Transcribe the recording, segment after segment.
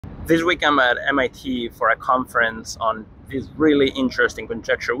This week I'm at MIT for a conference on this really interesting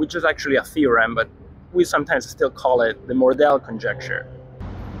conjecture, which is actually a theorem, but we sometimes still call it the Mordell Conjecture.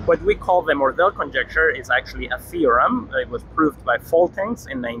 What we call the Mordell Conjecture is actually a theorem. It was proved by Faltings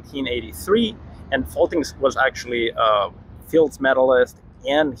in 1983, and Faltings was actually a Fields medalist,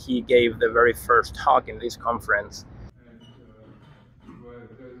 and he gave the very first talk in this conference.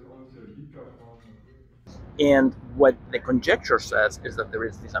 And what the conjecture says is that there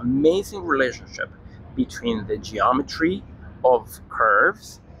is this amazing relationship between the geometry of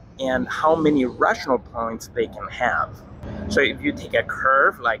curves and how many rational points they can have. So if you take a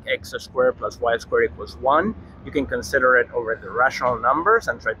curve like x squared plus y squared equals 1, you can consider it over the rational numbers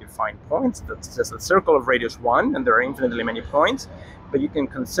and try to find points. That's just a circle of radius 1, and there are infinitely many points. But you can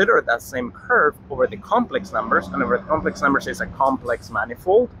consider that same curve over the complex numbers, and over the complex numbers is a complex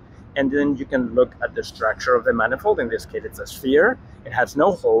manifold. And then you can look at the structure of the manifold. In this case, it's a sphere. It has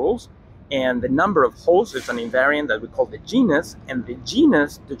no holes. And the number of holes is an invariant that we call the genus. And the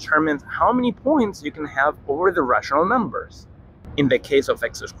genus determines how many points you can have over the rational numbers. In the case of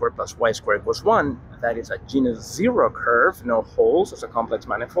x squared plus y squared equals 1, that is a genus 0 curve, no holes, it's a complex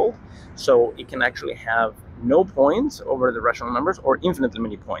manifold. So it can actually have no points over the rational numbers or infinitely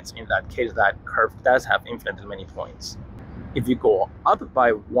many points. In that case, that curve does have infinitely many points. If you go up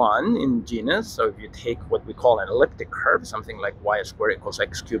by 1 in genus, so if you take what we call an elliptic curve, something like y squared equals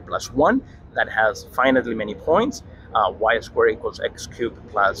x cubed plus 1, that has finitely many points, y squared equals x cubed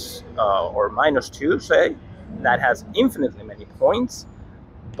plus or minus 2, say, that has infinitely many points,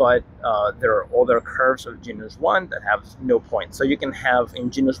 but there are other curves of genus 1 that have no points. So you can have,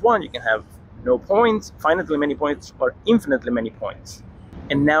 in genus 1, you can have no points, finitely many points, or infinitely many points.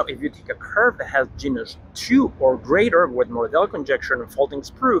 And now if you take a curve that has genus 2 or greater, what Mordell Conjecture and Faltings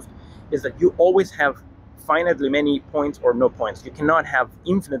proved is that you always have finitely many points or no points. You cannot have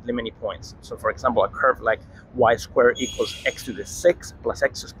infinitely many points. So for example, a curve like y squared equals x to the 6 plus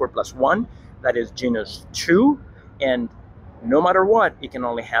x squared plus 1, that is genus 2, and no matter what, it can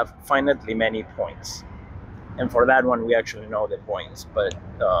only have finitely many points. And for that one, we actually know the points. But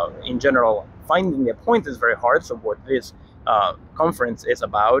in general, finding the point is very hard. So what this conference is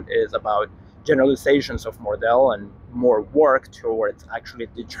about generalizations of Mordell and more work towards actually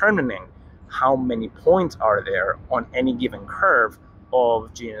determining how many points are there on any given curve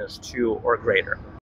of genus 2 or greater.